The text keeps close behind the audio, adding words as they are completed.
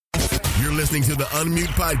You're listening to the Unmute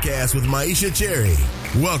Podcast with Myisha Cherry.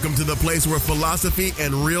 Welcome to the place where philosophy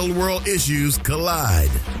and real-world issues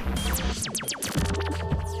collide.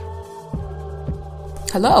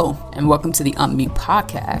 Hello, and welcome to the Unmute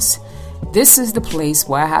Podcast. This is the place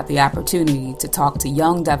where I have the opportunity to talk to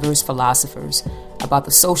young, diverse philosophers about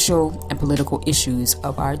the social and political issues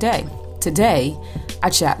of our day. Today,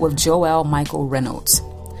 I chat with Joel Michael Reynolds.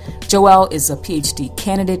 Joel is a PhD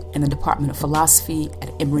candidate in the Department of Philosophy at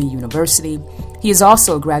Emory University. He is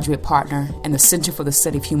also a graduate partner in the Center for the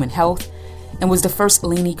Study of Human Health and was the first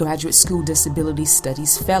Laney Graduate School Disability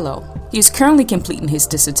Studies Fellow. He is currently completing his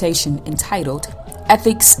dissertation entitled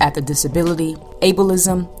Ethics at the Disability,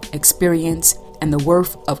 Ableism, Experience, and the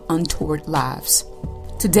Worth of Untoward Lives.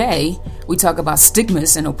 Today, we talk about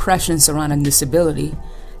stigmas and oppression surrounding disability,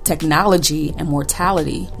 technology and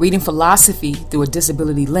mortality, reading philosophy through a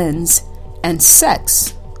disability lens, and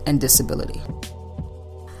sex and disability.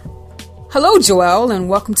 Hello, Joel, and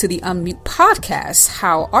welcome to the Unmute Podcast.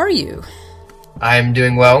 How are you? I'm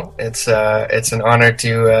doing well. It's an honor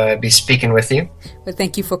to be speaking with you. Well,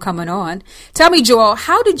 thank you for coming on. Tell me, Joel,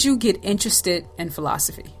 how did you get interested in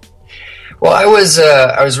philosophy? Well, I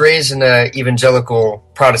was raised in an evangelical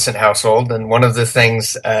Protestant household, and one of the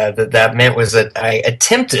things that meant was that I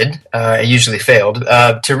attempted, I usually failed,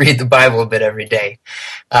 to read the Bible a bit every day.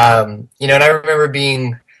 And I remember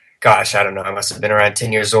being, I must have been around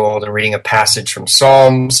 10 years old and reading a passage from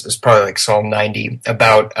Psalms. It was probably like Psalm 90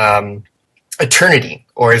 about eternity,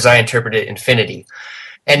 or as I interpret it, infinity.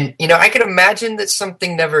 And, I could imagine that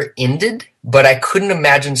something never ended, but I couldn't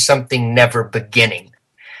imagine something never beginning.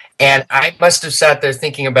 And I must have sat there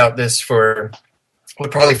thinking about this for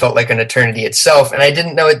what probably felt like an eternity itself. And I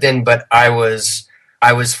didn't know it then, but I was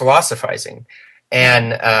philosophizing.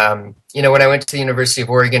 And, when I went to the University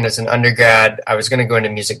of Oregon as an undergrad, I was going to go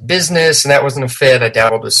into music business, and that wasn't a fit. I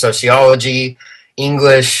dabbled with sociology,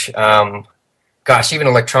 English, even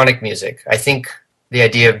electronic music. I think the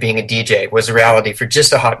idea of being a DJ was a reality for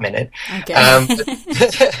just a hot minute. Okay.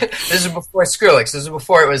 This is before Skrillex. This is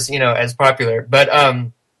before it was, as popular. But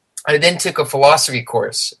I then took a philosophy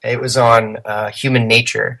course. It was on human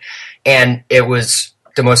nature, and it was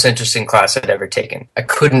the most interesting class I'd ever taken. I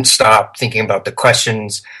couldn't stop thinking about the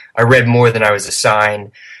questions. I read more than I was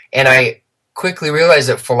assigned, and I quickly realized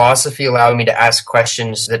that philosophy allowed me to ask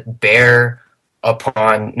questions that bear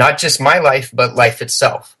upon not just my life, but life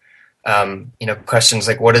itself. Questions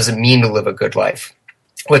like, what does it mean to live a good life?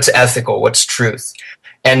 What's ethical? What's truth?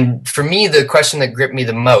 And for me, the question that gripped me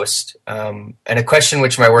the most, and a question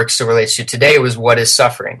which my work still relates to today, was what is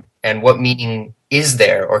suffering? And what meaning is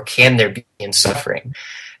there or can there be in suffering?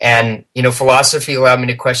 And, philosophy allowed me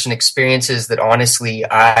to question experiences that honestly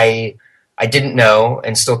I didn't know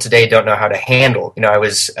and still today don't know how to handle. I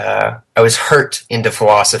was hurt into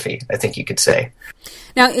philosophy, I think you could say.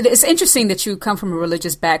 Now, it's interesting that you come from a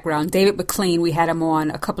religious background. David McLean, we had him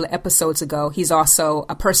on a couple of episodes ago. He's also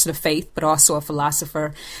a person of faith, but also a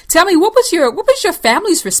philosopher. Tell me, what was your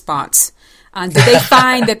family's response? Did they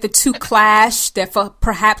find that the two clashed, that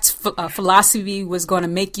perhaps philosophy was going to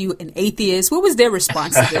make you an atheist? What was their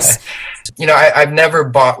response to this? I've never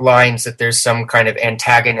bought lines that there's some kind of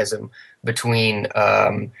antagonism between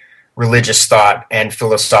religious thought and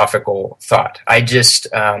philosophical thought. I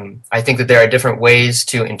think that there are different ways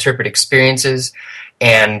to interpret experiences,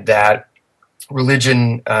 and that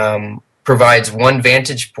religion provides one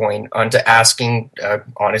vantage point onto asking,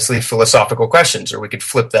 honestly, philosophical questions, or we could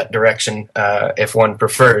flip that direction if one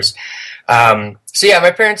prefers.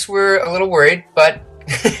 My parents were a little worried, but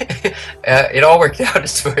it all worked out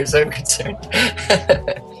as far as I'm concerned.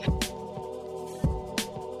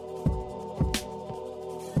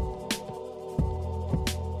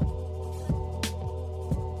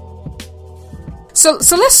 So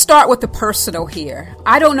let's start with the personal here.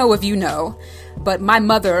 I don't know if you know, but my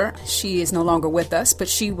mother, she is no longer with us, but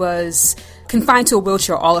she was confined to a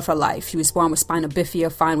wheelchair all of her life. She was born with spina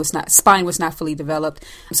bifida, spine was not fully developed,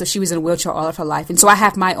 so she was in a wheelchair all of her life. And so I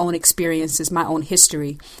have my own experiences, my own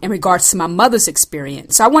history in regards to my mother's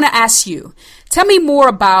experience. So I want to ask you, tell me more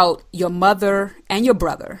about your mother and your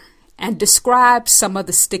brother, and describe some of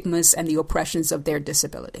the stigmas and the oppressions of their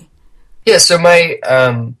disability. Yeah, so my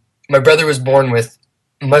brother was born with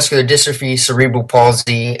muscular dystrophy, cerebral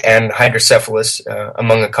palsy, and hydrocephalus,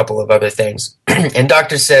 among a couple of other things. And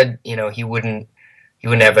doctors said, he had like a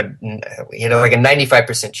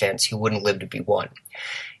 95% chance he wouldn't live to be one.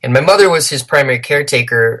 And my mother was his primary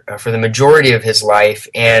caretaker for the majority of his life,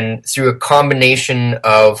 and through a combination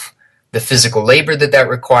of the physical labor that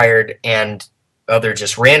required and other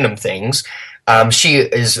just random things, she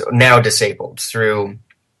is now disabled through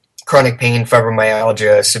chronic pain,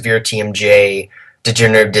 fibromyalgia, severe TMJ,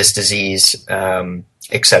 degenerative disc disease,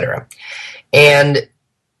 etc. And,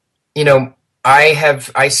 I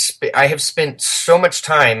have spent so much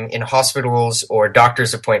time in hospitals or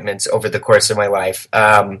doctor's appointments over the course of my life.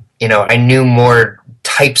 I knew more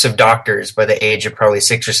types of doctors by the age of probably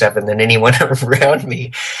 6 or 7 than anyone around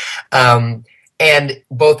me. And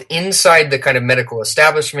both inside the kind of medical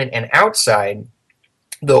establishment and outside,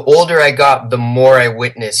 the older I got, the more I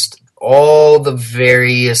witnessed all the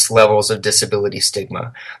various levels of disability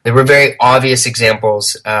stigma. There were very obvious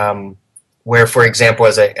examples where, for example,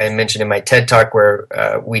 as I mentioned in my TED Talk, where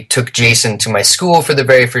we took Jason to my school for the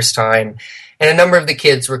very first time, and a number of the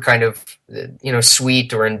kids were kind of,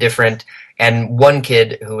 sweet or indifferent, and one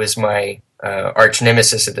kid, who was my arch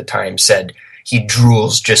nemesis at the time, said he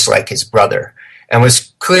drools just like his brother, and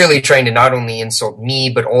was clearly trying to not only insult me,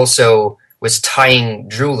 but also was tying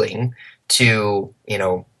drooling to,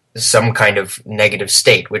 some kind of negative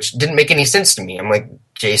state, which didn't make any sense to me. I'm like,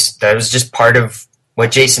 Jason, that was just part of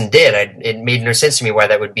what Jason did. It made no sense to me why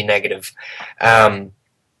that would be negative.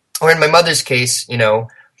 Or in my mother's case,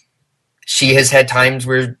 she has had times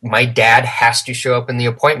where my dad has to show up in the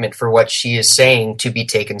appointment for what she is saying to be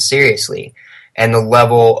taken seriously. And the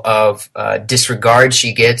level of disregard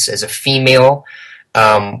she gets as a female,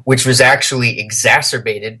 which was actually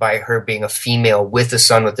exacerbated by her being a female with a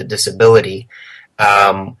son with a disability.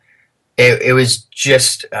 It was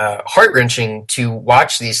just heart-wrenching to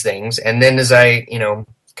watch these things. And then as I,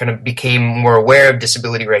 kind of became more aware of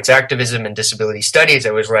disability rights activism and disability studies,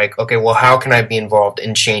 I was like, okay, well, how can I be involved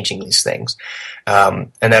in changing these things?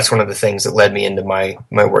 And that's one of the things that led me into my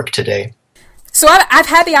work today. So I've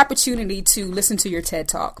had the opportunity to listen to your TED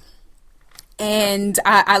Talk, and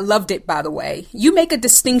I loved it, by the way. You make a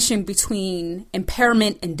distinction between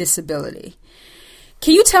impairment and disability.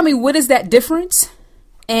 Can you tell me what is that difference?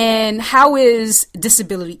 And how is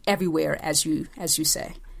disability everywhere, as you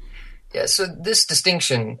say? Yeah, so this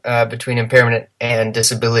distinction between impairment and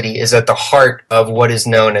disability is at the heart of what is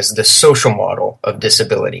known as the social model of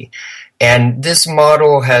disability. And this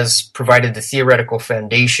model has provided the theoretical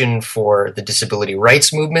foundation for the disability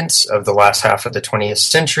rights movements of the last half of the 20th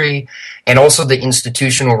century, and also the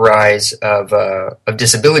institutional rise of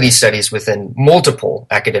disability studies within multiple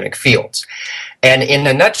academic fields. And in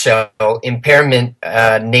a nutshell, impairment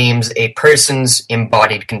names a person's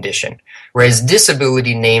embodied condition, whereas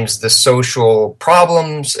disability names the social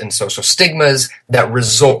problems and social stigmas that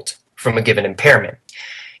result from a given impairment.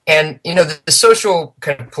 And, the social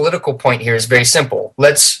kind of political point here is very simple.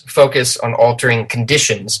 Let's focus on altering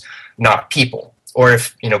conditions, not people. Or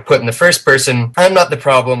if, put in the first person, I'm not the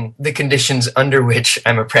problem, the conditions under which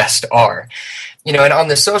I'm oppressed are. And on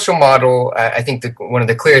the social model, I think one of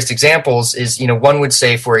the clearest examples is, one would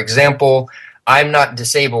say, for example, I'm not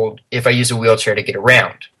disabled if I use a wheelchair to get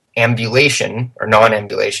around. Ambulation or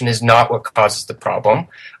non-ambulation is not what causes the problem.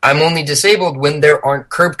 I'm only disabled when there aren't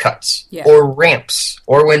curb cuts or ramps,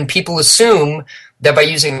 or when people assume that by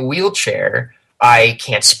using a wheelchair, I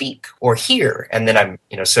can't speak or hear, and then I'm,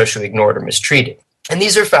 socially ignored or mistreated. And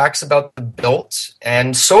these are facts about the built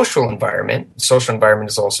and social environment. The social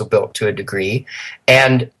environment is also built to a degree.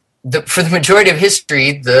 And for the majority of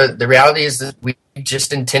history, the reality is that we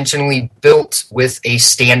just intentionally built with a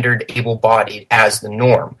standard able-bodied as the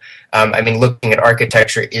norm. Looking at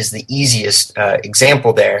architecture is the easiest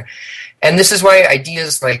example there. And this is why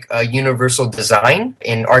ideas like universal design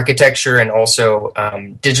in architecture and also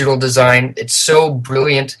digital design, it's so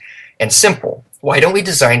brilliant and simple. Why don't we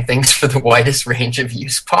design things for the widest range of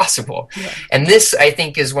use possible? Yeah. And this, I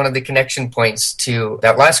think, is one of the connection points to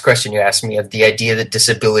that last question you asked me of the idea that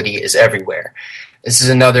disability is everywhere. This is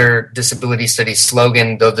another disability studies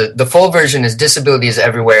slogan, though the full version is disability is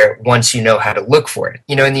everywhere once you know how to look for it.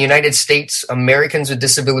 In the United States, Americans with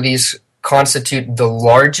disabilities constitute the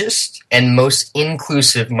largest and most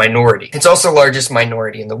inclusive minority. It's also the largest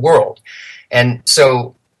minority in the world. And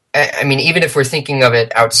so, even if we're thinking of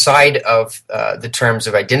it outside of the terms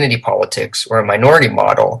of identity politics or a minority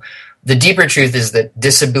model, the deeper truth is that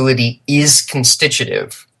disability is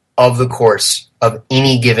constitutive of the course of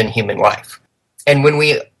any given human life. And when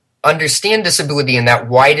we understand disability in that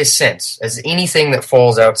widest sense, as anything that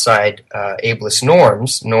falls outside ableist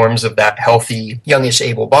norms of that healthy, youngish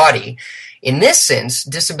able body, in this sense,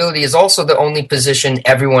 disability is also the only position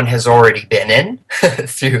everyone has already been in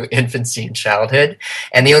through infancy and childhood,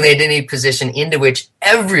 and the only identity position into which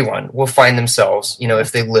everyone will find themselves,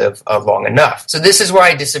 if they live long enough. So this is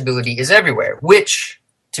why disability is everywhere, which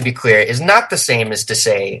to be clear, is not the same as to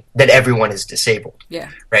say that everyone is disabled. Yeah.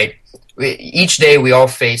 Right? Each day we all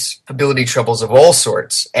face ability troubles of all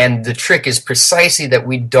sorts, and the trick is precisely that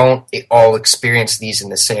we don't all experience these in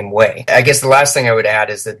the same way. I guess the last thing I would add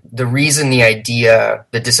is that the reason the idea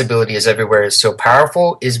that disability is everywhere is so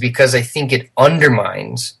powerful is because I think it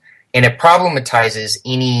undermines and it problematizes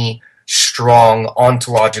any strong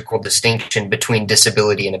ontological distinction between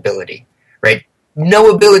disability and ability, right?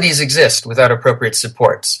 No abilities exist without appropriate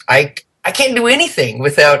supports. I can't do anything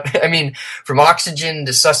without, from oxygen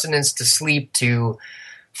to sustenance to sleep to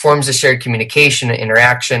forms of shared communication and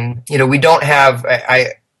interaction. We don't have,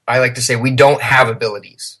 I like to say, we don't have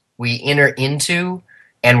abilities. We enter into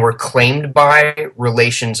and we're claimed by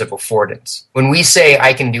relations of affordance. When we say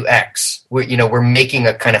I can do X, we're making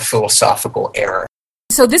a kind of philosophical error.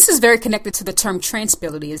 So this is very connected to the term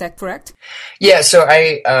transability. Is that correct? Yeah. So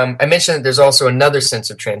I mentioned that there's also another sense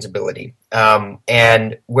of transability,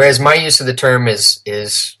 and whereas my use of the term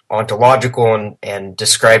is ontological and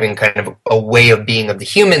describing kind of a way of being of the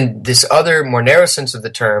human, this other more narrow sense of the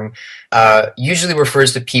term usually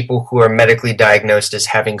refers to people who are medically diagnosed as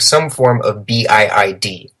having some form of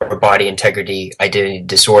BIID, or body integrity identity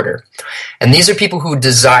disorder, and these are people who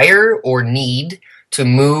desire or need to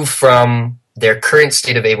move from their current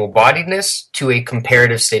state of able-bodiedness to a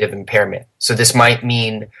comparative state of impairment. So this might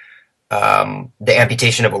mean the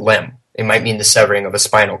amputation of a limb. It might mean the severing of a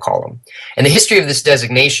spinal column. And the history of this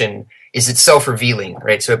designation is itself revealing,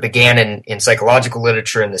 right? So it began in psychological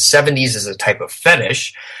literature in the 70s as a type of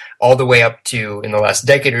fetish, all the way up to, in the last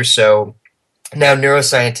decade or so, now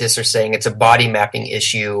neuroscientists are saying it's a body mapping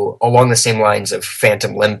issue along the same lines of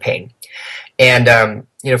phantom limb pain. And,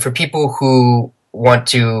 for people who want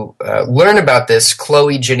to learn about this,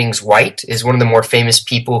 Chloe Jennings White is one of the more famous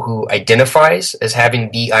people who identifies as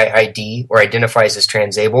having BIID or identifies as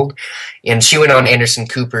transabled. And she went on Anderson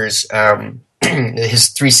Cooper's his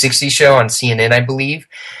 360 show on CNN, I believe.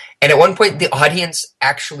 And at one point, the audience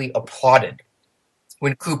actually applauded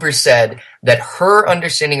when Cooper said that her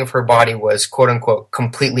understanding of her body was, quote unquote,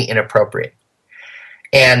 completely inappropriate.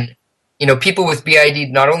 And people with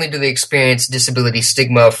BID, not only do they experience disability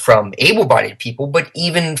stigma from able-bodied people, but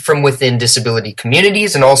even from within disability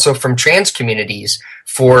communities and also from trans communities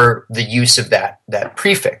for the use of that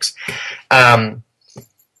prefix. And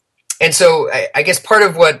so I guess part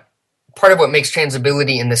of what makes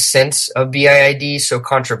transability in the sense of BID so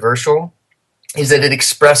controversial is that it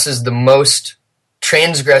expresses the most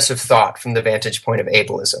transgressive thought from the vantage point of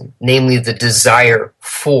ableism, namely the desire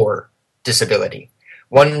for disability.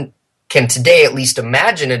 One can today at least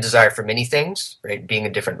imagine a desire for many things, right? Being a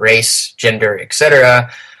different race, gender,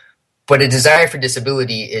 etc. But a desire for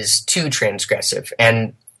disability is too transgressive.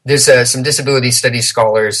 And there's some disability studies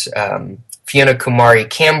scholars, Fiona Kumari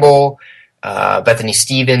Campbell, Bethany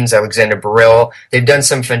Stevens, Alexander Burrell. They've done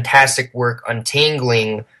some fantastic work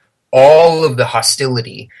untangling all of the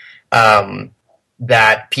hostility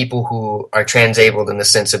that people who are transabled in the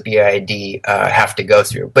sense of BID have to go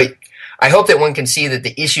through. But I hope that one can see that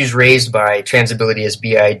the issues raised by transability as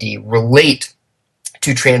BID relate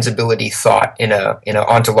to transability thought in a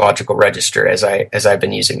ontological register, as I've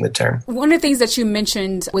been using the term. One of the things that you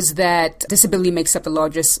mentioned was that disability makes up the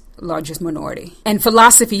largest minority, and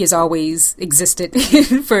philosophy has always existed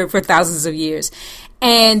for thousands of years.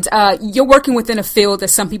 And you're working within a field that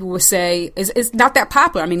some people would say is not that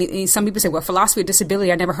popular. Some people say, well, philosophy of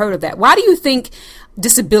disability, I never heard of that. Why do you think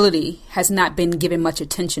disability has not been given much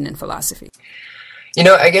attention in philosophy?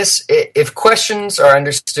 I guess if questions are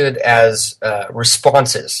understood as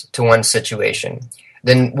responses to one situation,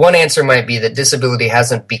 then one answer might be that disability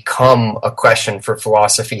hasn't become a question for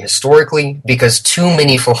philosophy historically because too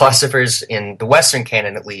many philosophers, in the Western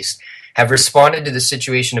canon at least, have responded to the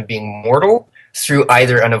situation of being mortal through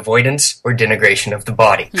either an avoidance or denigration of the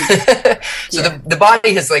body. So the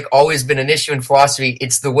body has always been an issue in philosophy.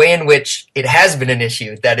 It's the way in which it has been an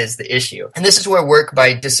issue that is the issue. And this is where work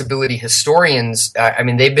by disability historians,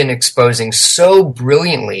 they've been exposing so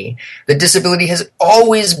brilliantly that disability has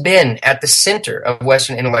always been at the center of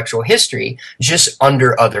Western intellectual history, just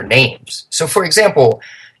under other names. So for example,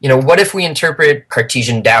 what if we interpret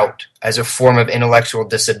Cartesian doubt as a form of intellectual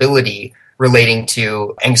disability relating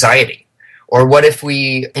to anxiety? Or what if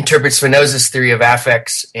we interpret Spinoza's theory of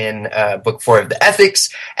affects in Book 4 of the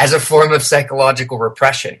Ethics as a form of psychological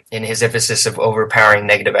repression in his emphasis of overpowering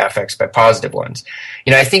negative affects by positive ones?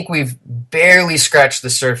 I think we've barely scratched the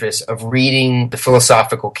surface of reading the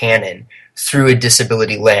philosophical canon through a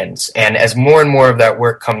disability lens. And as more and more of that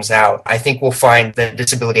work comes out, I think we'll find that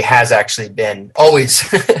disability has actually been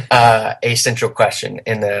always a central question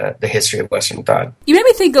in the history of Western thought. You made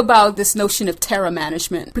me think about this notion of terror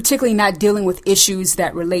management, particularly not dealing with issues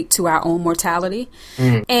that relate to our own mortality.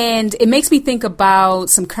 And it makes me think about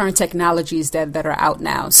some current technologies that are out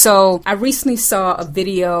now. So I recently saw a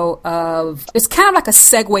video of, it's kind of like a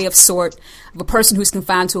Segway of sort, of a person who's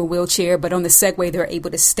confined to a wheelchair, but on the Segway, they're able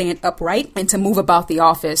to stand upright and to move about the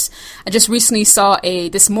office. I just recently saw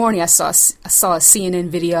this morning I saw a CNN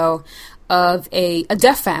video of a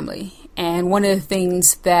deaf family. And one of the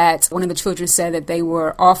things that one of the children said that they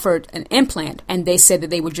were offered an implant, and they said that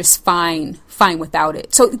they were just fine without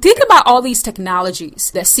it. So think about all these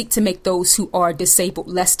technologies that seek to make those who are disabled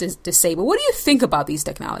less disabled. What do you think about these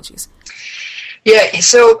technologies? Yeah,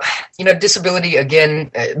 so, disability,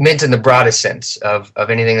 again, meant in the broadest sense of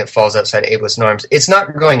anything that falls outside ableist norms, it's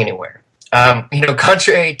not going anywhere.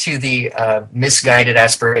 Contrary to the misguided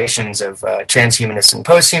aspirations of transhumanists and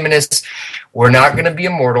posthumanists, we're not going to be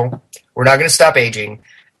immortal. We're not going to stop aging.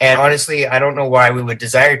 And honestly, I don't know why we would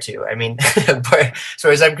desire to. I mean, as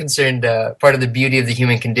far as I'm concerned, part of the beauty of the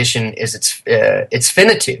human condition is its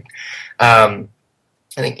finitude.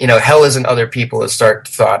 I think, hell isn't other people as Stark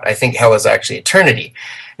thought. I think hell is actually eternity.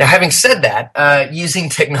 Now, having said that, using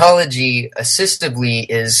technology assistively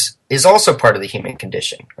is also part of the human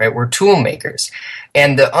condition, right? We're tool makers.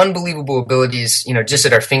 And the unbelievable abilities, just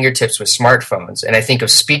at our fingertips with smartphones, and I think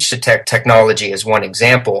of speech-to-text technology as one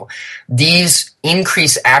example, these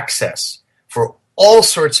increase access for all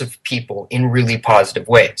sorts of people in really positive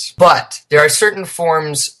ways. But there are certain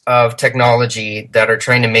forms of technology that are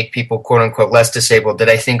trying to make people, quote unquote, less disabled that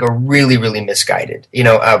I think are really, really misguided.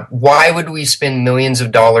 Why would we spend millions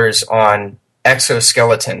of dollars on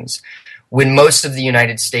exoskeletons when most of the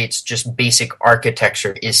United States, just basic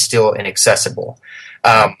architecture is still inaccessible?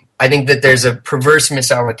 I think that there's a perverse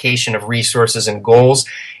misallocation of resources and goals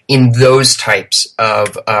in those types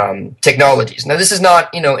of technologies. Now, this is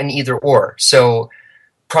not, an either or. So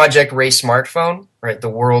Project Ray smartphone, right, the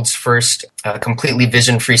world's first completely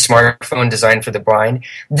vision-free smartphone designed for the blind.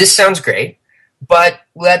 This sounds great, but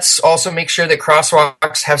let's also make sure that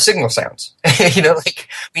crosswalks have signal sounds.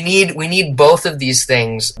 We need both of these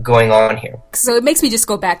things going on here. So it makes me just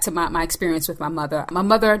go back to my experience with my mother. My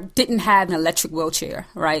mother didn't have an electric wheelchair,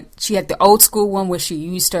 right? She had the old school one where she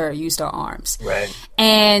used her arms. Right.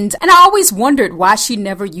 And I always wondered why she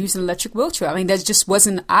never used an electric wheelchair. I mean, that just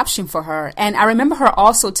wasn't an option for her. And I remember her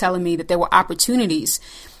also telling me that there were opportunities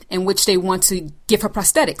in which they want to give her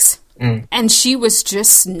prosthetics. And she was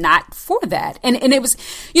just not for that. And it was,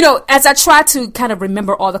 as I try to kind of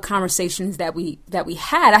remember all the conversations that we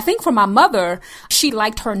had, I think for my mother, she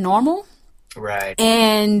liked her normal. Right.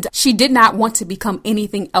 And she did not want to become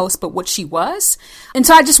anything else but what she was. And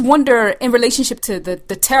so I just wonder, in relationship to the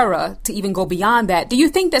terror, to even go beyond that, do you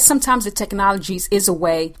think that sometimes the technologies is a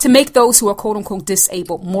way to make those who are quote unquote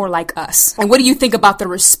disabled more like us? And what do you think about the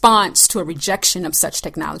response to a rejection of such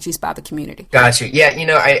technologies by the community? Gotcha. Yeah,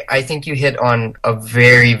 I think you hit on a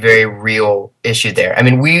very, very real issue there. I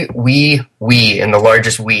mean, we, and the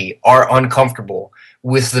largest we, are uncomfortable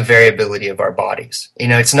with the variability of our bodies.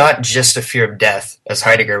 It's not just a fear of death, as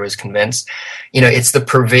Heidegger was convinced. It's the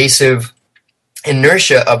pervasive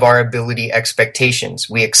inertia of our ability expectations.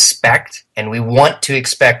 We expect, and we want to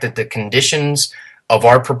expect, that the conditions of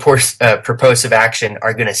our purposive action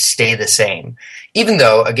are going to stay the same. Even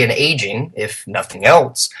though, again, aging, if nothing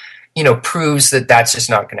else, proves that that's just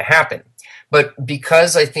not going to happen. But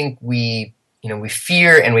because I think we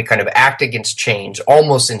fear and we kind of act against change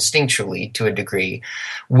almost instinctually to a degree,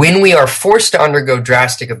 when we are forced to undergo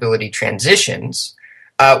drastic ability transitions,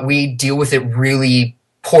 we deal with it really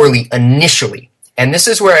poorly initially. And this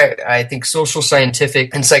is where I think social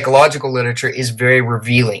scientific and psychological literature is very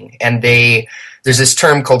revealing. And there's this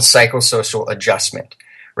term called psychosocial adjustment,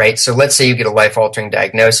 right? So let's say you get a life-altering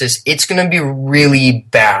diagnosis. It's going to be really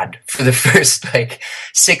bad for the first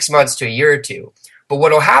 6 months to a year or two. But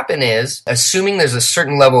what will happen is, assuming there's a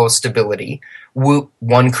certain level of stability,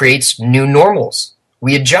 one creates new normals.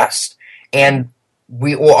 We adjust. And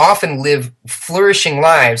we will often live flourishing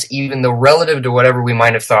lives, even though relative to whatever we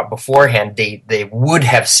might have thought beforehand, they would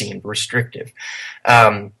have seemed restrictive.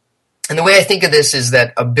 And the way I think of this is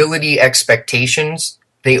that ability expectations,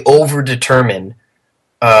 they overdetermine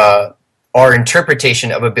our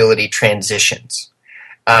interpretation of ability transitions.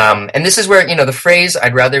 And this is where, the phrase,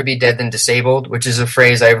 I'd rather be dead than disabled, which is a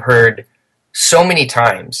phrase I've heard so many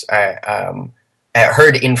times,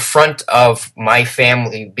 heard in front of my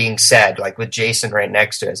family being said, like with Jason right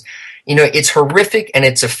next to us. It's horrific and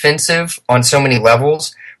it's offensive on so many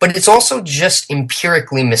levels, but it's also just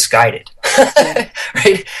empirically misguided.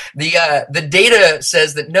 Right? The data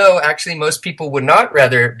says that no, actually most people would not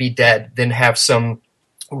rather be dead than have some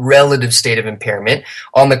relative state of impairment.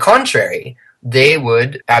 On the contrary, they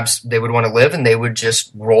would want to live, and they would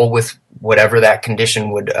just roll with whatever that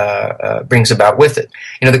condition would brings about with it.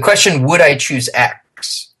 The question, would I choose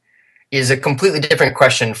X, is a completely different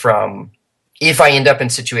question from, if I end up in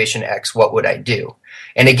situation X, what would I do?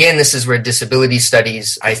 And again, this is where disability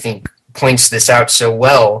studies, I think, points this out so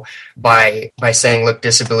well by saying, look,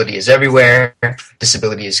 disability is everywhere.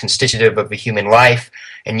 Disability is constitutive of a human life.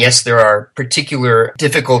 And yes, there are particular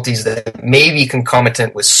difficulties that may be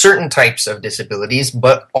concomitant with certain types of disabilities,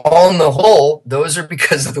 but on the whole, those are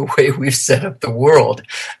because of the way we've set up the world.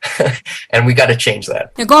 And we got to change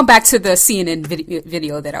that. And going back to the CNN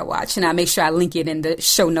video that I watched, and I make sure I link it in the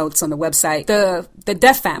show notes on the website, the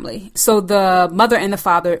deaf family. So the mother and the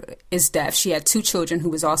father is deaf. She had 2 children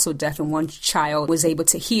who was also deaf, and 1 child was able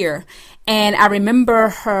to hear. And I remember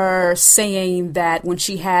her saying that when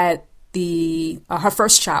she had her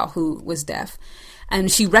first child who was deaf,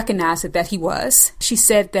 and she recognized that he was, she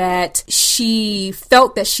said that she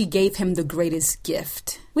felt that she gave him the greatest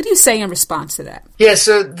gift. What do you say in response to that? Yeah,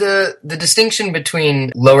 so the distinction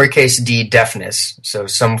between lowercase d deafness, so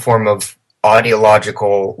some form of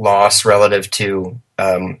audiological loss relative to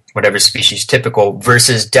whatever species typical,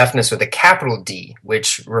 versus deafness with a capital D,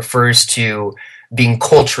 which refers to being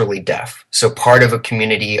culturally deaf, so part of a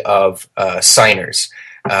community of signers.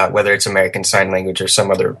 Whether it's American Sign Language or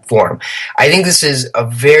some other form. I think this is a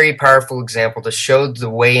very powerful example to show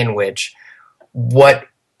the way in which what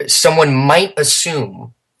someone might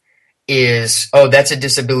assume is, oh, that's a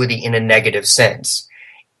disability in a negative sense.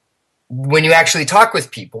 When you actually talk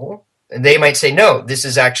with people, they might say, no, this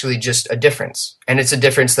is actually just a difference, and it's a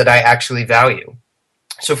difference that I actually value.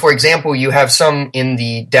 So, for example, you have some in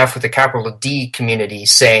the deaf with a capital D community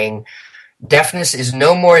saying, deafness is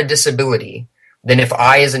no more a disability than if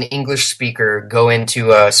I, as an English speaker, go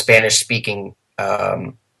into a Spanish-speaking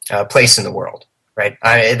place in the world, right?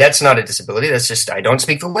 That's not a disability. That's just I don't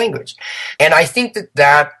speak the language. And I think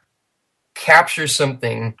that captures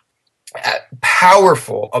something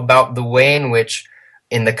powerful about the way in which,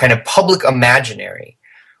 in the kind of public imaginary,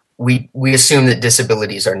 we assume that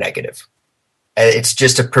disabilities are negative. It's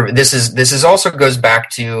just this is also goes back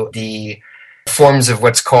to the forms of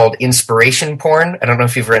what's called inspiration porn. I don't know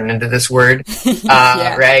if you've run into this word,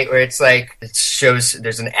 yeah. Right? Where it's like, it shows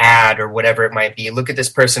there's an ad or whatever it might be. Look at this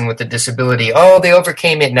person with a disability. Oh, they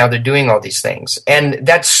overcame it. Now they're doing all these things. And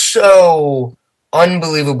that's so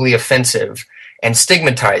unbelievably offensive and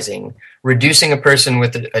stigmatizing, reducing a person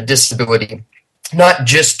with a disability, not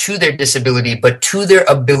just to their disability, but to their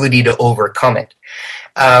ability to overcome it.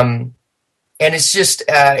 And it's just,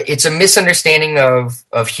 it's a misunderstanding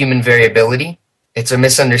of human variability. It's a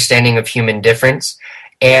misunderstanding of human difference.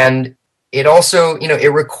 And it also,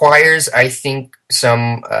 it requires, I think,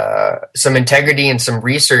 some integrity and some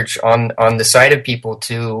research on the side of people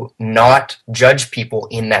to not judge people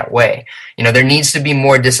in that way. There needs to be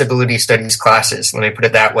more disability studies classes, let me put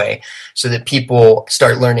it that way, so that people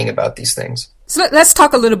start learning about these things. So let's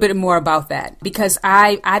talk a little bit more about that, because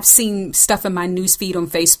I've seen stuff in my newsfeed on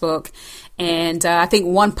Facebook, and I think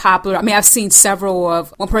I've seen several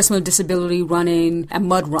of one person with a disability running a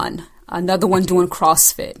mud run, another one doing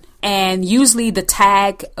CrossFit. And usually the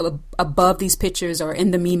tag above these pictures or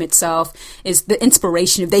in the meme itself is the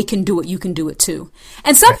inspiration. If they can do it, you can do it too.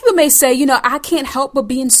 And some people may say, I can't help but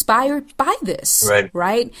be inspired by this.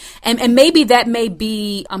 Right? And maybe that may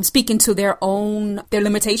be speaking to their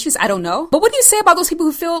limitations. I don't know. But what do you say about those people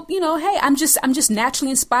who feel, hey, I'm just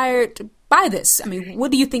naturally inspired by this? I mean, what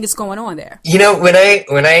do you think is going on there? When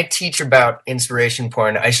I teach about inspiration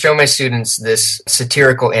porn, I show my students this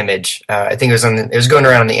satirical image. I think it was going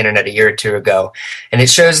around the internet a year or two ago, and it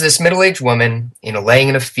shows this middle-aged woman, laying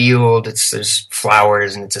in a field. There's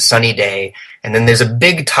flowers, and it's a sunny day, and then there's a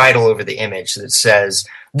big title over the image that says,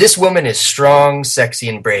 "This woman is strong, sexy,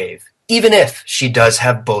 and brave, even if she does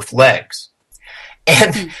have both legs."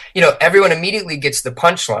 And, everyone immediately gets the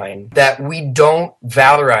punchline that we don't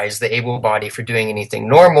valorize the able body for doing anything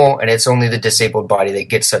normal, and it's only the disabled body that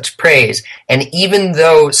gets such praise. And even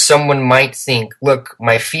though someone might think, look,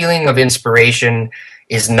 my feeling of inspiration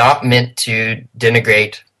is not meant to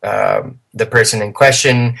denigrate the person in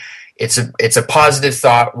question, it's a positive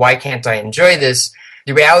thought, why can't I enjoy this?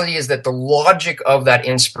 The reality is that the logic of that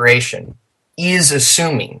inspiration is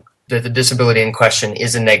assuming that the disability in question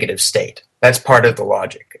is a negative state. That's part of the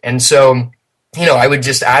logic. And so, I would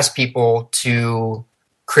just ask people to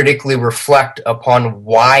critically reflect upon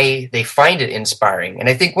why they find it inspiring. And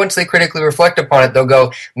I think once they critically reflect upon it, they'll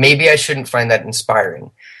go, maybe I shouldn't find that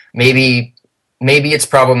inspiring. Maybe it's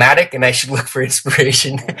problematic and I should look for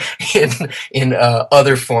inspiration in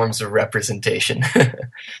other forms of representation.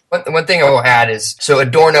 One thing I will add is, so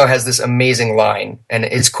Adorno has this amazing line, and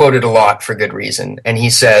it's quoted a lot for good reason. And he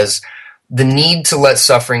says, the need to let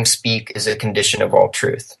suffering speak is a condition of all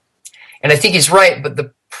truth. And I think he's right, but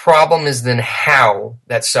the problem is then how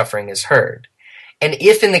that suffering is heard. And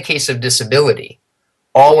if in the case of disability,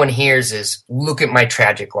 all one hears is, look at my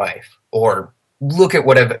tragic life, or look at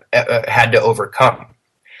what I've had to overcome,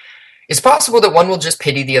 it's possible that one will just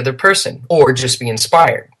pity the other person or just be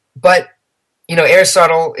inspired. But,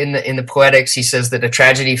 Aristotle in the Poetics, he says that a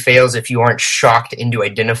tragedy fails if you aren't shocked into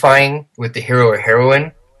identifying with the hero or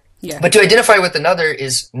heroine. Yeah. But to identify with another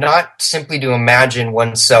is not simply to imagine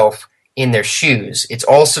oneself in their shoes. It's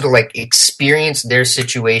also to experience their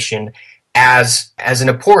situation as an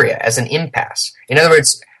aporia, as an impasse. In other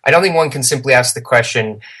words, I don't think one can simply ask the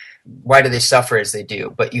question, why do they suffer as they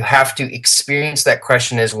do? But you have to experience that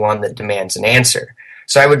question as one that demands an answer.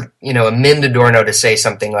 So I would, amend Adorno to say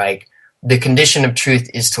something like, the condition of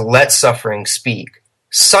truth is to let suffering speak,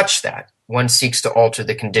 such that one seeks to alter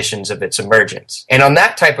the conditions of its emergence. And on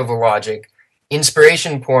that type of a logic,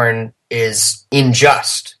 inspiration porn is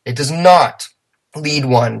unjust. It does not lead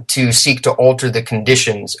one to seek to alter the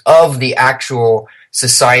conditions of the actual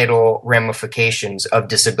societal ramifications of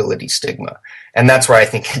disability stigma. And that's why I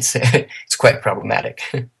think it's quite problematic.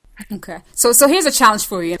 Okay. So here's a challenge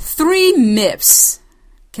for you. 3 myths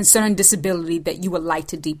concerning disability that you would like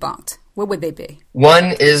to debunk. What would they be?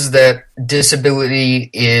 One is that disability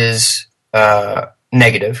is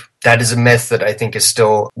negative. That is a myth that I think is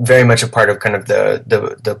still very much a part of kind of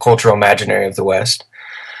the cultural imaginary of the West.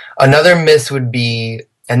 Another myth would be,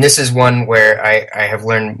 and this is one where I have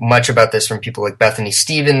learned much about this from people like Bethany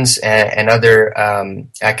Stevens and other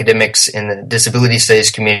academics in the disability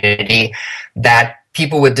studies community, that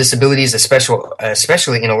people with disabilities,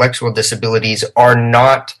 especially intellectual disabilities, are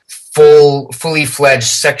not fully fledged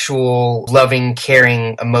sexual, loving,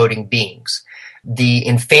 caring, emoting beings. The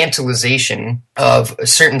infantilization of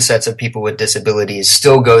certain sets of people with disabilities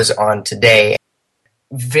still goes on today.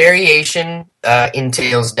 Variation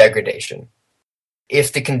entails degradation.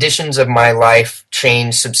 If the conditions of my life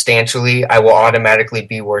change substantially, I will automatically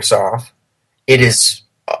be worse off. It is,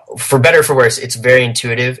 for better or for worse, it's very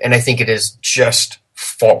intuitive, and I think it is just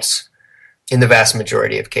false in the vast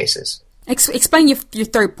majority of cases. Explain your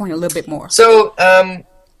third point a little bit more. So,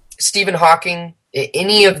 Stephen Hawking,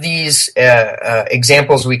 any of these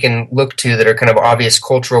examples we can look to that are kind of obvious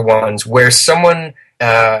cultural ones, where someone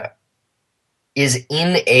is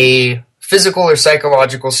in a physical or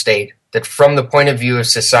psychological state that from the point of view of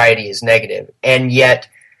society is negative, and yet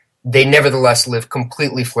they nevertheless live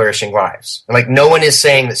completely flourishing lives. Like, no one is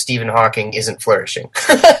saying that Stephen Hawking isn't flourishing,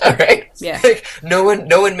 right? Yeah. Like, no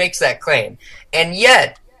one makes that claim. And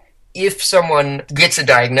yet, if someone gets a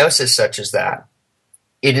diagnosis such as that,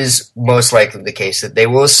 it is most likely the case that they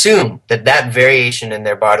will assume that variation in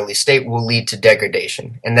their bodily state will lead to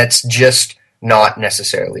degradation. And that's just not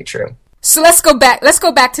necessarily true. So let's go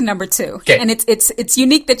back to number 2. Okay. And it's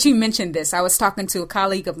unique that you mentioned this. I was talking to a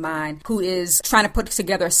colleague of mine who is trying to put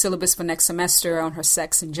together a syllabus for next semester on her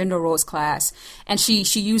sex and gender roles class. And she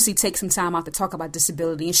usually takes some time out to talk about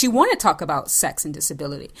disability. And she wanted to talk about sex and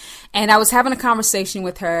disability. And I was having a conversation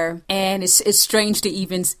with her, and it's strange to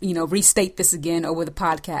even, restate this again over the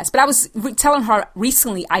podcast. But I was telling her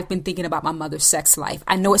recently I've been thinking about my mother's sex life.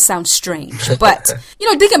 I know it sounds strange, but,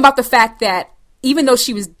 thinking about the fact that even though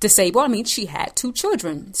she was disabled, she had 2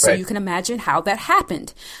 children. So right. You can imagine how that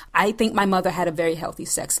happened. I think my mother had a very healthy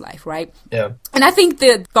sex life, right? Yeah. And I think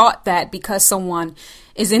the thought that because someone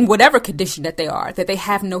is in whatever condition that they are, that they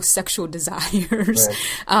have no sexual desires,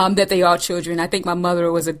 right. That they are children. I think my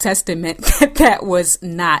mother was a testament that was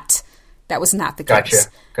not the case.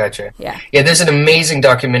 Gotcha. Yeah. Yeah, there's an amazing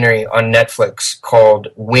documentary on Netflix called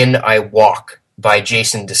When I Walk by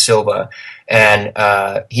Jason De Silva. And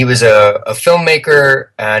he was a filmmaker,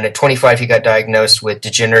 and at 25 he got diagnosed with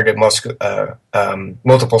degenerative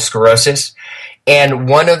multiple sclerosis. And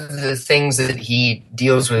one of the things that he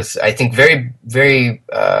deals with, I think, very, very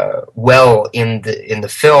well in the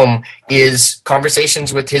film is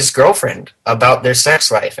conversations with his girlfriend about their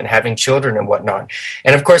sex life and having children and whatnot.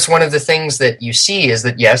 And of course, one of the things that you see is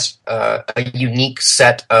that, yes, a unique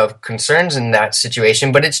set of concerns in that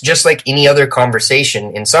situation, but it's just like any other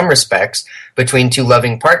conversation in some respects between 2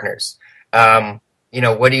 loving partners.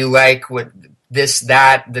 What do you like? What this,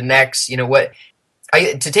 that, the next?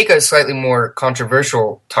 To take a slightly more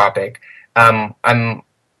controversial topic, I'm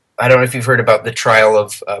I don't know if you've heard about the trial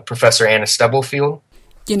of Professor Anna Stubblefield.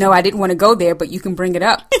 I didn't want to go there, but you can bring it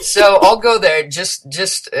up. So I'll go there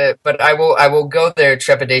but I will go there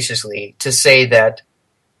trepidatiously to say that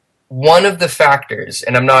one of the factors,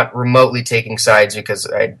 and I'm not remotely taking sides because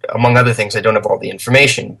among other things, I don't have all the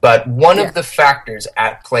information, but one of the factors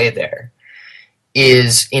at play there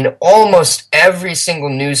is in almost every single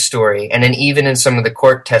news story, and then even in some of the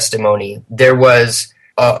court testimony, there was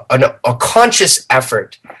a conscious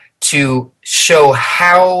effort to show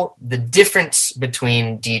how the difference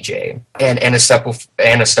between DJ and Anna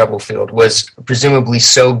Stubblefield was presumably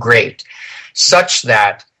so great, such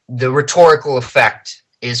that the rhetorical effect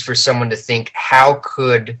is for someone to think, how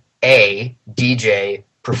could A, DJ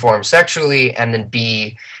perform sexually, and then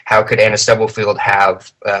B, how could Anna Stubblefield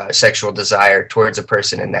have sexual desire towards a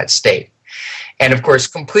person in that state? And of course,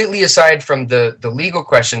 completely aside from the legal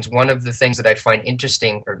questions, one of the things that I find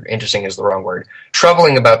interesting is the wrong word,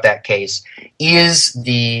 troubling about that case is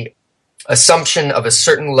the assumption of a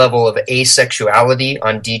certain level of asexuality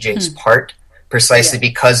on DJ's part, precisely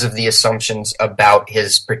because of the assumptions about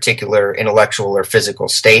his particular intellectual or physical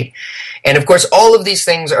state. And of course, all of these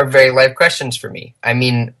things are very life questions for me. I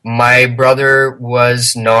mean, my brother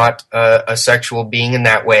was not a sexual being in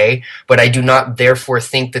that way, but I do not therefore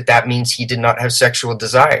think that that means he did not have sexual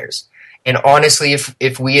desires. And honestly,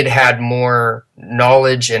 if we had had more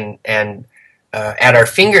knowledge and at our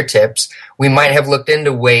fingertips, we might have looked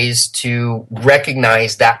into ways to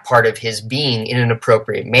recognize that part of his being in an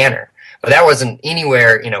appropriate manner. But that wasn't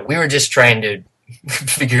anywhere, we were just trying to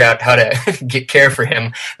figure out how to get care for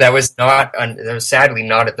him. That was sadly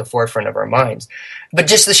not at the forefront of our minds. But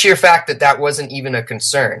just the sheer fact that that wasn't even a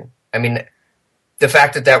concern. I mean, the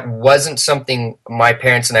fact that that wasn't something my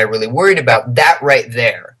parents and I really worried about, that right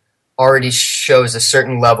there already shows a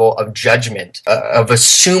certain level of judgment, of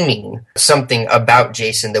assuming something about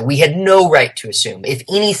Jason that we had no right to assume. If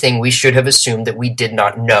anything, we should have assumed that we did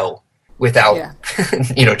not know without,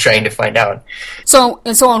 trying to find out. So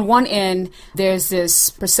on one end, there's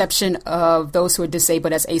this perception of those who are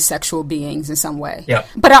disabled as asexual beings in some way. Yeah.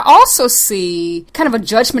 But I also see kind of a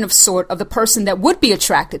judgment of sort of the person that would be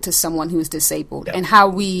attracted to someone who's disabled and how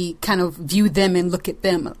we kind of view them and look at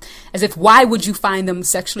them as if, why would you find them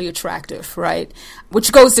sexually attractive, right?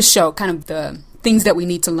 Which goes to show kind of the things that we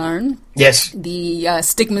need to learn. Yes. The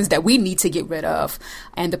stigmas that we need to get rid of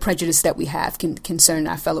and the prejudice that we have concerning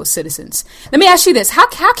our fellow citizens. Let me ask you this. How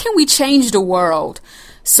can we change the world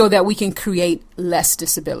so that we can create less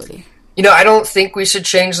disability? I don't think we should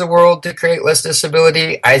change the world to create less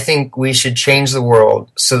disability. I think we should change the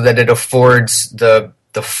world so that it affords the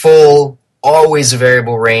full, always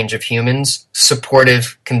variable range of humans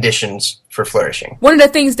supportive conditions for flourishing. One of the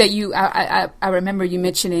things that I remember you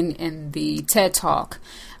mentioning in the TED Talk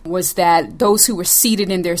was that those who were seated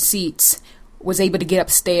in their seats was able to get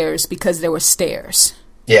upstairs because there were stairs.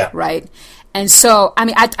 Yeah. Right? And so, I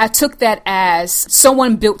mean, I took that as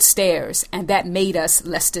someone built stairs and that made us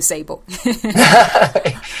less disabled.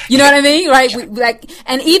 You know what I mean? Right?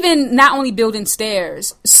 And even not only building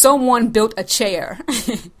stairs, someone built a chair.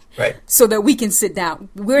 Right. So that we can sit down.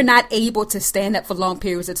 We're not able to stand up for long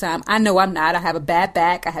periods of time. I know I'm not. I have a bad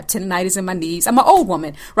back. I have tendonitis in my knees. I'm an old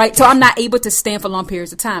woman, right? So I'm not able to stand for long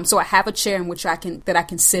periods of time. So I have a chair in which I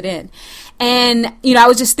can sit in. And, I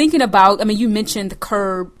was just thinking about, you mentioned the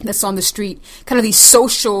curb that's on the street, kind of these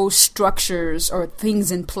social structures or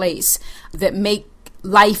things in place that make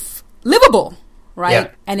life livable, right?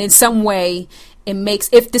 Yeah. And in some way, it makes,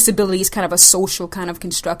 if disability is kind of a social kind of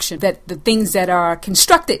construction, that the things that are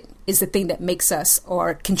constructed is the thing that makes us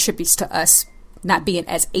or contributes to us not being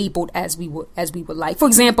as abled as we would like. For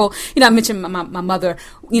example, I mentioned my mother,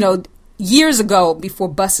 years ago, before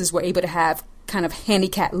buses were able to have kind of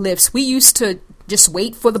handicap lifts, we used to just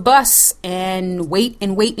wait for the bus and wait,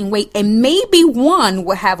 and maybe one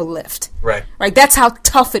would have a lift. Right. That's how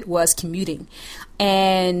tough it was commuting.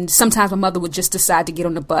 And sometimes my mother would just decide to get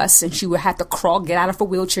on the bus and she would have to get out of her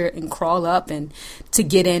wheelchair and crawl up and to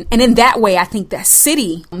get in. And in that way, I think that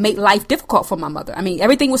city made life difficult for my mother.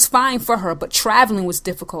 Everything was fine for her, but traveling was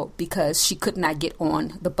difficult because she could not get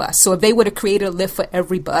on the bus. So if they would have created a lift for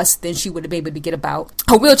every bus, then she would have been able to get about.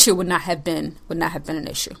 Her wheelchair would not have been an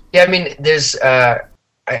issue. Yeah, there's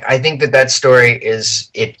I think that story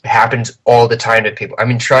it happens all the time to people.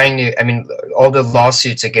 All the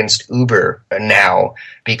lawsuits against Uber now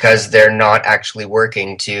because they're not actually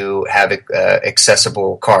working to have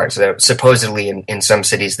accessible cars. Supposedly in some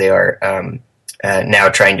cities they are now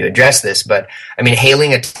trying to address this. But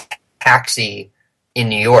hailing a taxi in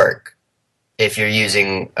New York if you're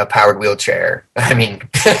using a powered wheelchair, I mean,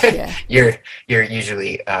 Yeah. you're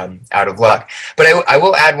usually out of luck. But I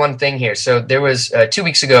will add one thing here. So there was 2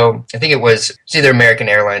 weeks ago, I think it's either American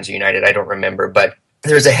Airlines or United, I don't remember, but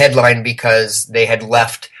there was a headline because they had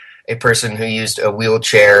left a person who used a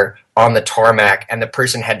wheelchair on the tarmac, and the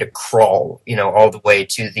person had to crawl, all the way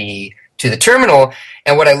to the terminal.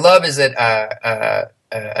 And what I love is that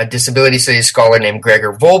a disability studies scholar named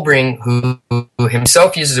Gregor Volbring, who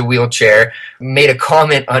himself uses a wheelchair, made a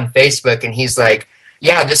comment on Facebook, and he's like,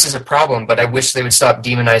 yeah, this is a problem, but I wish they would stop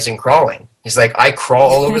demonizing crawling. He's like, I crawl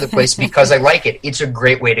all over the place because I like it. It's a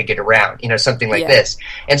great way to get around, something like this.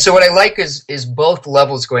 And so what I like is both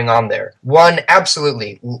levels going on there. One,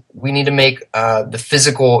 absolutely, we need to make the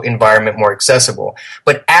physical environment more accessible.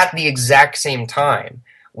 But at the exact same time,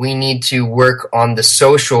 we need to work on the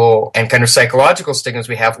social and kind of psychological stigmas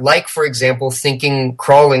we have. Like, for example, thinking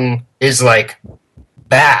crawling is like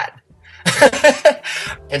bad.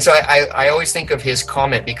 And so I always think of his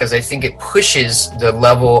comment because I think it pushes the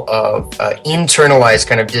level of internalized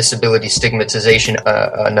kind of disability stigmatization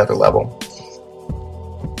another level.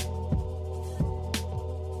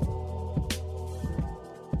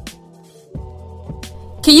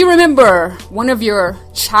 Can you remember one of your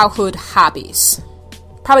childhood hobbies?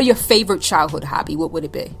 Probably your favorite childhood hobby. What would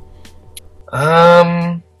it be?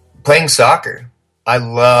 Playing soccer. I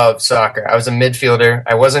love soccer. I was a midfielder.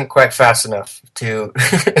 I wasn't quite fast enough to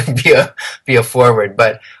be a forward,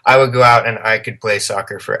 but I would go out and I could play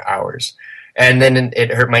soccer for hours. And then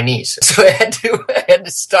it hurt my knees, so I had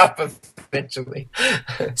to stop eventually.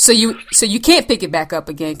 So you can't pick it back up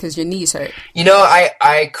again because your knees hurt.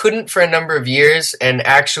 I couldn't for a number of years, and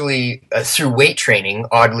actually through weight training,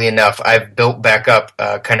 oddly enough, I've built back up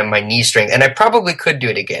kind of my knee strength, and I probably could do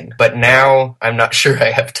it again. But now I'm not sure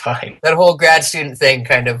I have time. That whole grad student thing,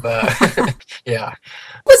 kind of, yeah.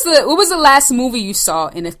 What was the last movie you saw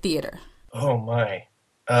in a theater? Oh my.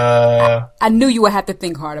 I knew you would have to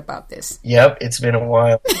think hard about this. Yep, it's been a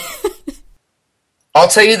while. I'll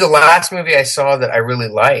tell you the last movie I saw that I really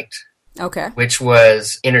liked. Okay. Which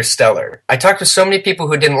was Interstellar. I talked to so many people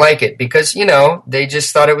who didn't like it because, they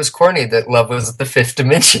just thought it was corny that love was the fifth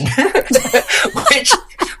dimension.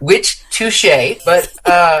 which touche. But,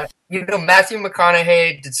 Matthew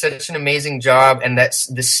McConaughey did such an amazing job, and that's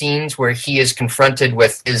the scenes where he is confronted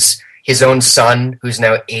with his own son, who's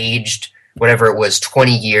now aged whatever it was,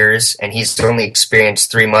 20 years, and he's only experienced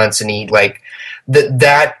 3 months, and he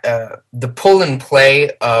the pull and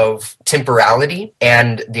play of temporality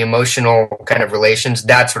and the emotional kind of relations,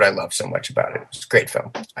 that's what I love so much about it. It's a great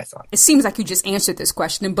film, I thought. It seems like you just answered this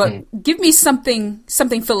question, but give me something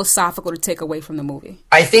philosophical to take away from the movie.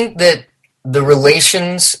 I think that the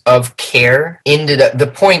relations of care ended up, the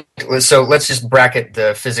point, so let's just bracket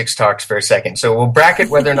the physics talks for a second. So we'll bracket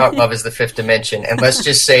whether or not love is the fifth dimension, and let's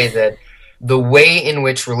just say that the way in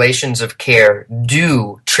which relations of care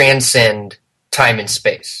do transcend time and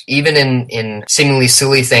space. Even in seemingly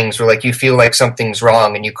silly things where you feel like something's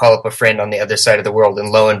wrong and you call up a friend on the other side of the world and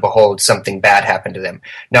lo and behold, something bad happened to them.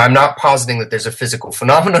 Now, I'm not positing that there's a physical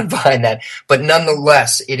phenomenon behind that, but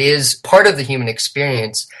nonetheless, it is part of the human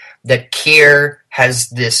experience that care has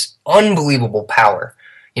this unbelievable power.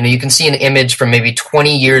 You can see an image from maybe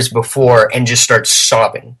 20 years before and just start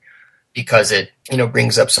sobbing because it,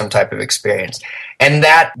 brings up some type of experience. And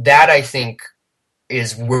that I think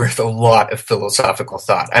is worth a lot of philosophical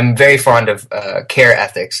thought. I'm very fond of care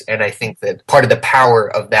ethics, and I think that part of the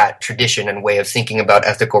power of that tradition and way of thinking about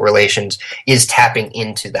ethical relations is tapping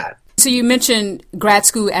into that. So you mentioned grad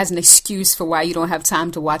school as an excuse for why you don't have time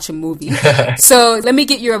to watch a movie. So let me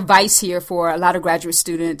get your advice here for a lot of graduate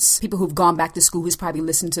students, people who've gone back to school, who's probably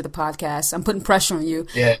listened to the podcast. I'm putting pressure on you.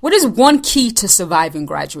 Yeah. What is one key to surviving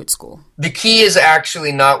graduate school? The key is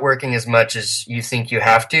actually not working as much as you think you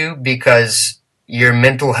have to, because your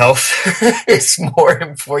mental health is more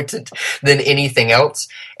important than anything else.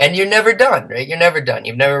 And you're never done, right? You're never done.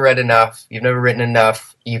 You've never read enough. You've never written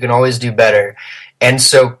enough. You can always do better. And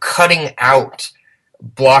so cutting out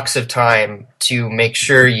blocks of time to make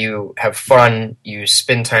sure you have fun, you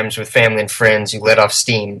spend times with family and friends, you let off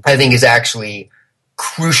steam, I think is actually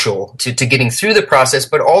crucial to getting through the process,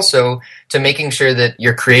 but also to making sure that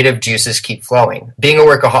your creative juices keep flowing. Being a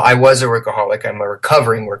workaholic, I was a workaholic, I'm a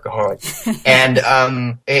recovering workaholic, and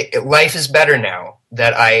life is better now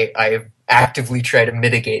that I actively try to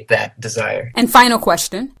mitigate that desire. And final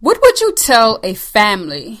question, what would you tell a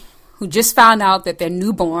family who just found out that their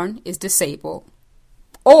newborn is disabled,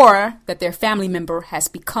 or that their family member has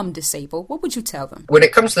become disabled, what would you tell them? When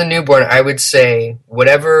it comes to the newborn, I would say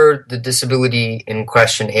whatever the disability in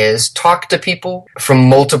question is, talk to people from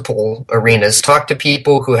multiple arenas. Talk to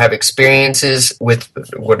people who have experiences with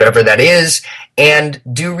whatever that is, and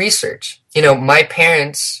do research. My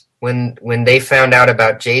parents, when they found out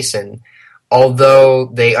about Jason, although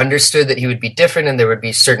they understood that he would be different and there would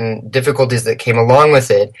be certain difficulties that came along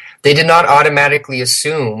with it, they did not automatically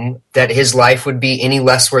assume that his life would be any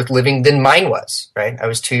less worth living than mine was, right? I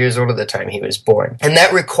was 2 years old at the time he was born. And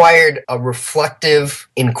that required a reflective,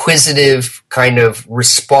 inquisitive kind of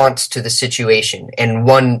response to the situation, and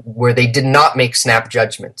one where they did not make snap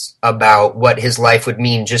judgments about what his life would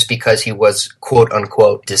mean just because he was quote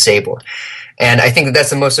unquote disabled. And I think that that's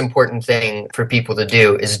the most important thing for people to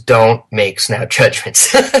do, is don't make snap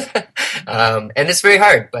judgments. And it's very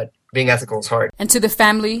hard, but being ethical is hard. And to the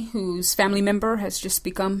family whose family member has just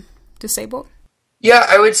become disabled? Yeah,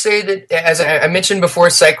 I would say that, as I mentioned before,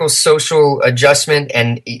 psychosocial adjustment,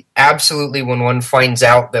 and absolutely when one finds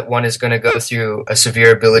out that one is going to go through a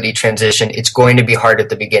severe ability transition, it's going to be hard at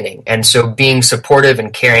the beginning. And so being supportive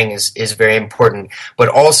and caring is very important, but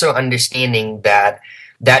also understanding that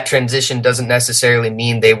transition doesn't necessarily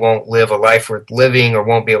mean they won't live a life worth living or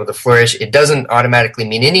won't be able to flourish. It doesn't automatically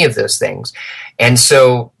mean any of those things. And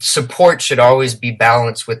so support should always be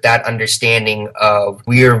balanced with that understanding of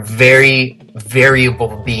we are very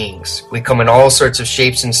variable beings. We come in all sorts of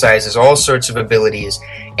shapes and sizes, all sorts of abilities,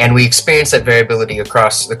 and we experience that variability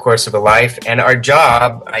across the course of a life. And our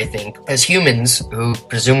job, I think, as humans who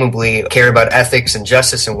presumably care about ethics and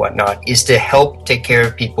justice and whatnot, is to help take care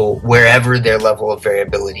of people wherever their level of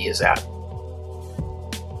variability is at.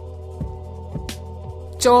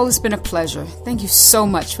 Joel, it's been a pleasure. Thank you so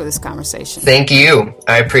much for this conversation. Thank you.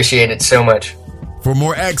 I appreciate it so much. For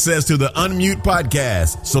more access to the Unmute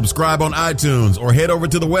podcast, subscribe on iTunes or head over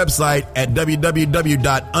to the website at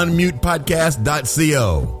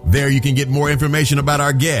www.unmutepodcast.co. There you can get more information about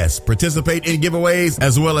our guests, participate in giveaways,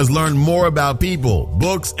 as well as learn more about people,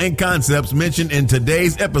 books, and concepts mentioned in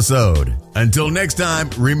today's episode. Until next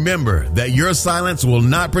time, remember that your silence will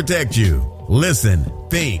not protect you. Listen,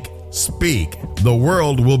 think, speak. The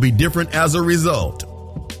world will be different as a result.